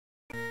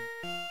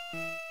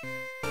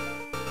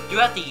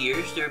Throughout the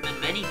years, there have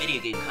been many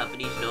video game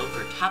companies known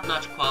for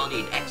top-notch quality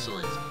and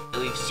excellence,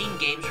 and we've seen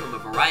games from a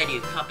variety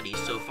of companies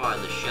so far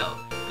on the show.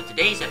 But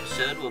today's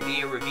episode will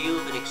be a review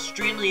of an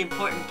extremely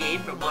important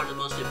game from one of the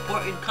most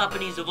important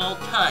companies of all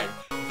time,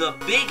 the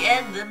Big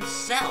N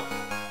themselves.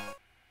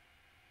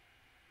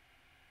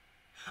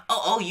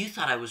 Oh, you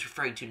thought I was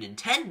referring to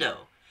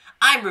Nintendo.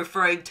 I'm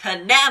referring to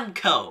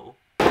Namco!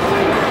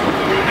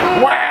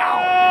 Wow!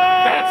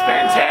 That's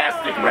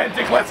fantastic,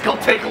 Rendick! Let's go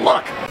take a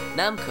look!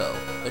 Namco,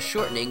 a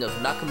shortening of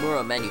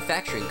Nakamura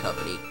Manufacturing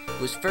Company,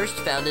 was first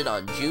founded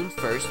on June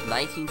 1st,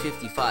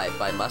 1955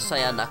 by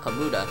Masaya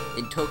Nakamura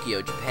in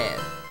Tokyo, Japan.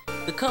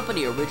 The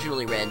company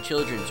originally ran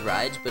children's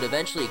rides, but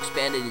eventually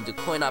expanded into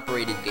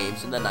coin-operated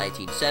games in the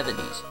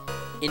 1970s.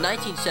 In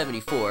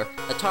 1974,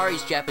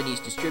 Atari's Japanese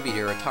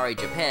distributor Atari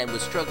Japan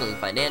was struggling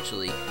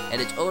financially,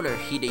 and its owner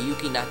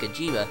Hideyuki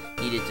Nakajima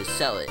needed to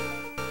sell it.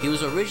 He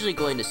was originally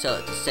going to sell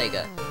it to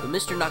Sega, but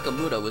Mr.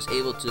 Nakamura was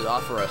able to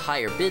offer a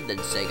higher bid than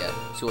Sega,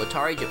 so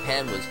Atari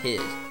Japan was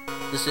his.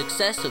 The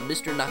success of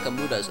Mr.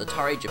 Nakamura's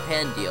Atari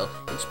Japan deal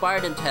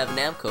inspired him to have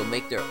Namco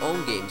make their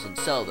own games and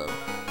sell them.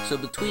 So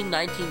between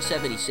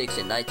 1976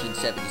 and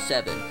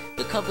 1977,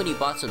 the company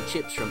bought some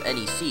chips from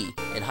NEC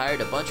and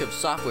hired a bunch of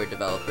software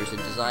developers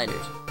and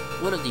designers.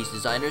 One of these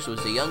designers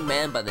was a young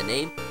man by the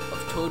name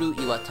of Toru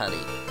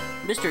Iwatani.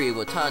 Mr.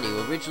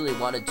 Iwatani originally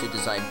wanted to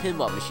design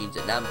pinball machines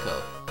at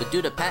Namco, but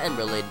due to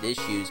patent-related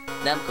issues,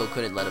 Namco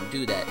couldn't let him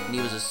do that, and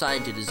he was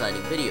assigned to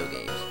designing video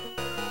games.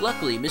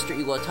 Luckily, Mr.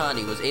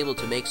 Iwatani was able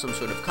to make some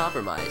sort of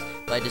compromise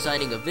by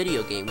designing a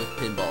video game with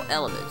pinball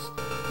elements.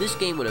 This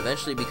game would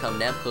eventually become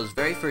Namco's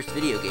very first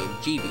video game,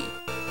 GB.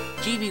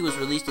 GB was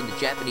released into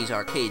Japanese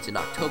arcades in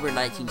October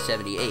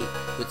 1978,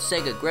 with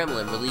Sega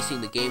Gremlin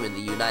releasing the game in the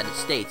United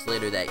States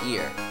later that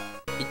year.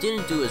 It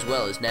didn't do as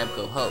well as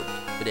Namco hoped,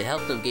 but it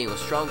helped them gain a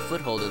strong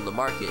foothold in the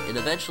market and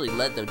eventually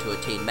led them to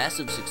attain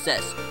massive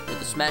success with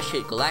the smash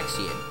hit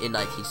Galaxian in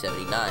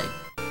 1979.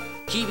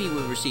 GB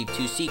would receive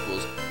two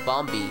sequels,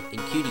 Bombi and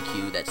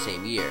QDQ, that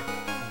same year,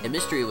 and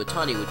Mr.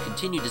 Iwatani would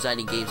continue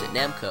designing games at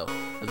Namco,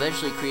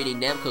 eventually creating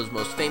Namco's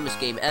most famous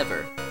game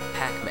ever,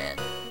 Pac-Man.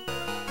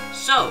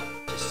 So,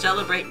 to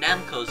celebrate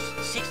Namco's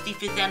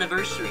 65th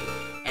anniversary,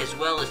 as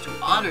well as to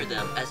honor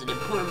them as an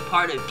important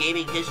part of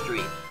gaming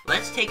history,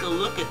 let's take a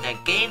look at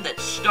that game that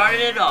started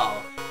it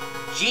all,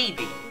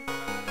 GB.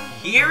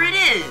 Here it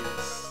is!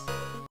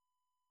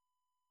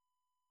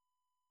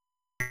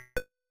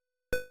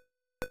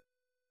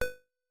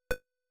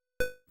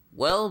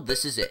 Well,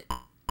 this is it.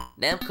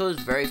 Namco's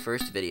very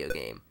first video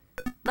game.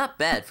 Not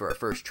bad for a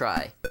first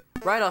try.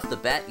 Right off the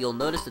bat, you'll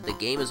notice that the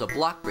game is a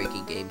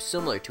block-breaking game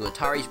similar to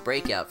Atari's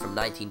Breakout from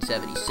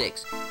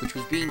 1976, which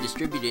was being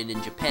distributed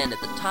in Japan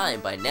at the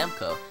time by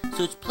Namco,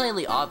 so it's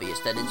plainly obvious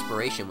that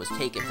inspiration was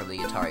taken from the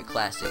Atari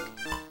classic.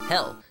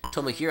 Hell,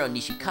 Tomohiro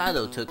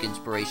Nishikado took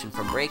inspiration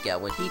from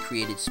Breakout when he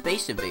created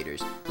Space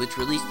Invaders, which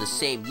released the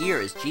same year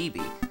as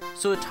GB,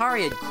 so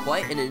Atari had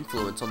quite an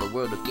influence on the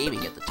world of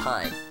gaming at the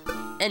time.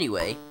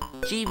 Anyway,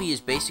 GB is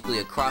basically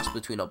a cross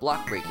between a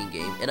block-breaking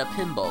game and a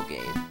pinball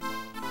game.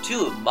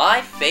 Two of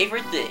my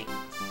favorite things.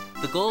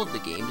 The goal of the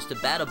game is to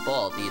bat a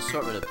ball at the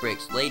assortment of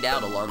bricks laid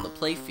out along the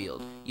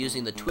playfield,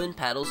 using the twin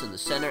paddles in the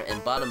center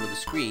and bottom of the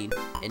screen,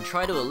 and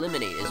try to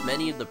eliminate as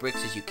many of the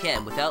bricks as you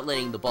can without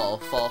letting the ball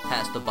fall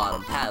past the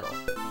bottom paddle.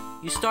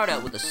 You start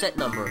out with a set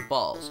number of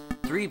balls,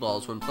 3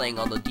 balls when playing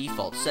on the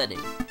default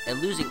setting,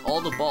 and losing all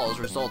the balls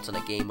results in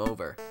a game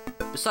over.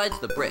 Besides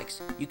the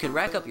bricks, you can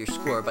rack up your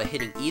score by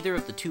hitting either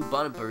of the 2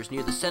 bumpers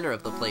near the center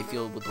of the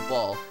playfield with the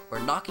ball, or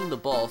knocking the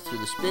ball through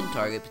the spin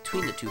target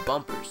between the 2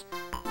 bumpers.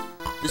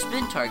 The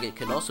spin target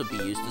can also be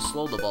used to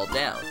slow the ball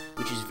down,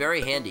 which is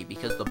very handy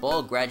because the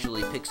ball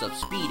gradually picks up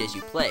speed as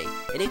you play,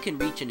 and it can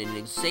reach an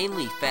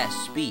insanely fast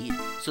speed,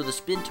 so the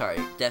spin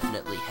target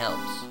definitely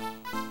helps.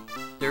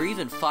 There are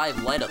even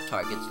 5 light-up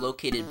targets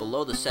located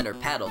below the center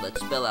paddle that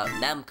spell out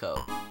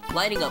Namco.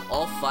 Lighting up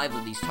all 5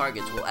 of these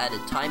targets will add a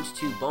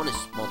 ×2 bonus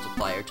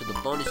multiplier to the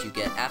bonus you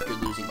get after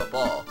losing a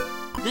ball.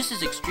 This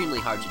is extremely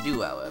hard to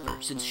do, however,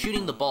 since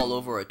shooting the ball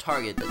over a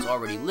target that's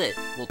already lit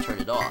will turn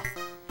it off.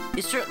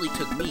 It certainly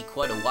took me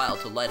quite a while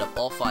to light up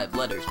all 5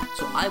 letters,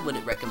 so I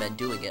wouldn't recommend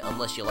doing it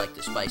unless you like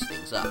to spice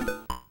things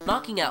up.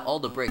 Knocking out all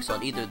the bricks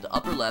on either the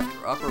upper left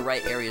or upper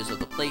right areas of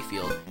the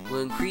playfield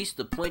will increase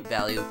the point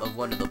value of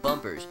one of the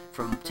bumpers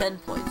from 10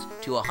 points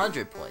to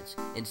 100 points,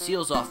 and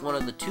seals off one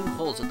of the 2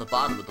 holes at the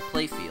bottom of the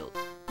playfield.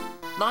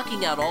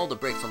 Knocking out all the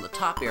bricks on the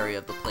top area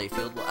of the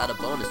playfield will add a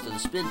bonus to the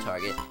spin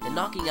target, and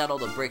knocking out all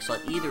the bricks on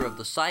either of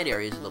the side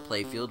areas of the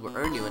playfield will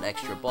earn you an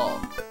extra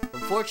ball.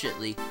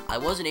 Unfortunately, I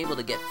wasn't able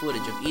to get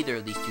footage of either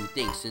of these 2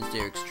 things since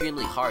they're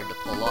extremely hard to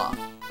pull off.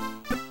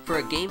 For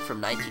a game from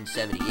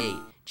 1978,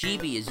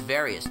 GB is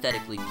very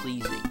aesthetically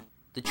pleasing.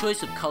 The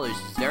choice of colors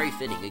is very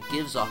fitting, it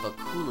gives off a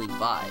cooling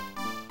vibe.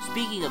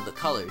 Speaking of the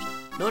colors,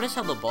 notice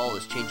how the ball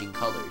is changing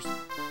colors.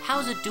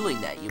 How's it doing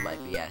that, you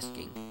might be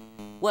asking?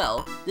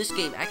 Well, this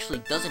game actually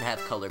doesn't have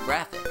color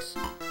graphics.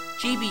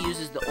 GB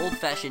uses the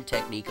old-fashioned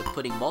technique of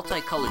putting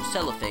multicolored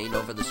cellophane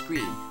over the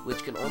screen,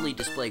 which can only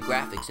display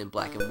graphics in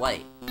black and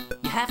white.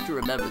 You have to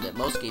remember that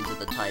most games at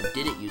the time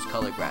didn't use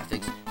color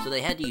graphics, so they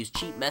had to use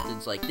cheap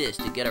methods like this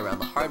to get around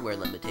the hardware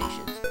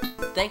limitations.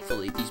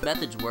 Thankfully, these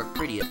methods work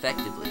pretty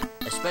effectively,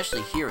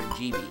 especially here in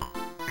GB.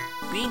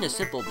 Being a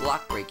simple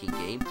block-breaking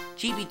game,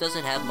 GB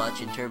doesn't have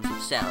much in terms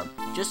of sound,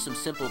 just some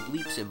simple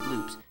bleeps and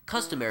bloops,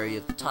 customary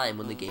of the time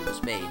when the game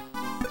was made.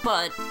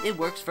 But it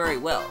works very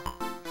well.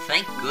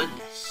 Thank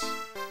goodness.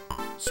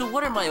 So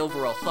what are my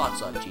overall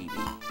thoughts on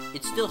GB?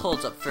 It still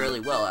holds up fairly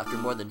well after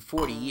more than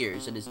 40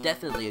 years and is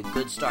definitely a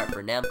good start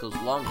for Namco's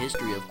long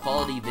history of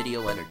quality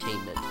video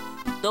entertainment.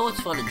 Though it's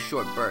fun in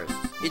short bursts,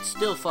 it's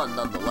still fun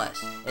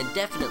nonetheless, and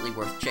definitely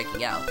worth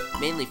checking out,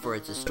 mainly for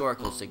its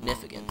historical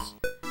significance.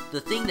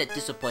 The thing that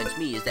disappoints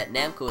me is that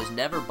Namco has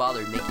never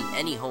bothered making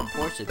any home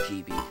ports of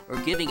GB, or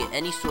giving it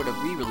any sort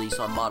of re-release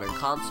on modern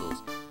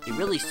consoles. It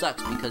really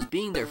sucks because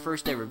being their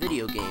first ever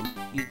video game,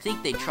 you'd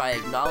think they'd try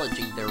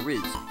acknowledging their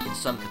roots in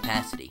some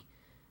capacity.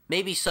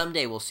 Maybe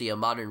someday we'll see a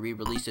modern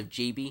re-release of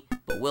GB,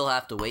 but we'll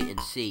have to wait and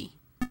see.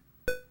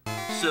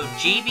 So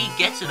GB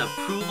gets an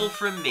approval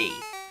from me.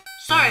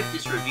 Sorry if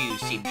this review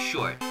seemed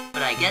short,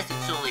 but I guess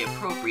it's only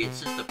appropriate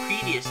since the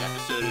previous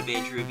episode of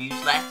Andrew Reviews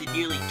lasted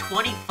nearly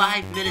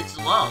 25 minutes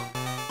long.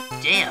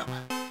 Damn.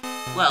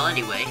 Well,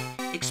 anyway,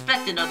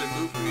 expect another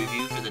movie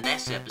review for the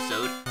next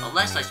episode,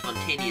 unless I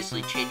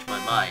spontaneously change my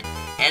mind.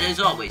 And as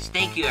always,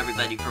 thank you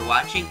everybody for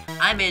watching.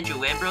 I'm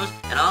Andrew Ambrose,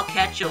 and I'll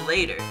catch you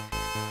later.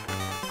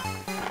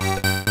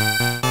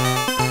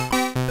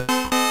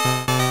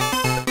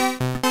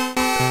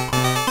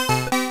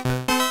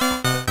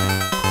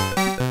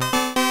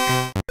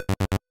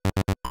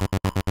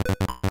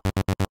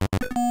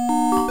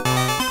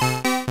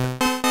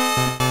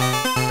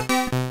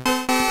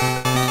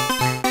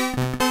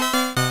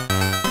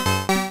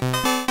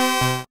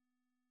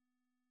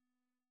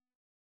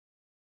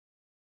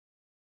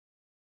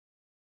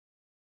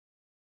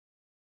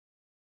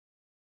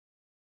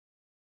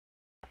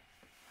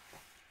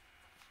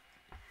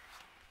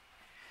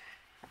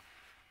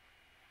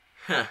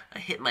 I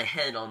hit my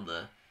head on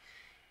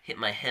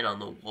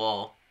the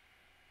wall.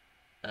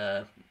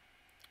 But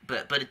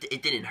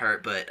it didn't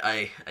hurt, but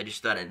I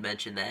just thought I'd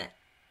mention that.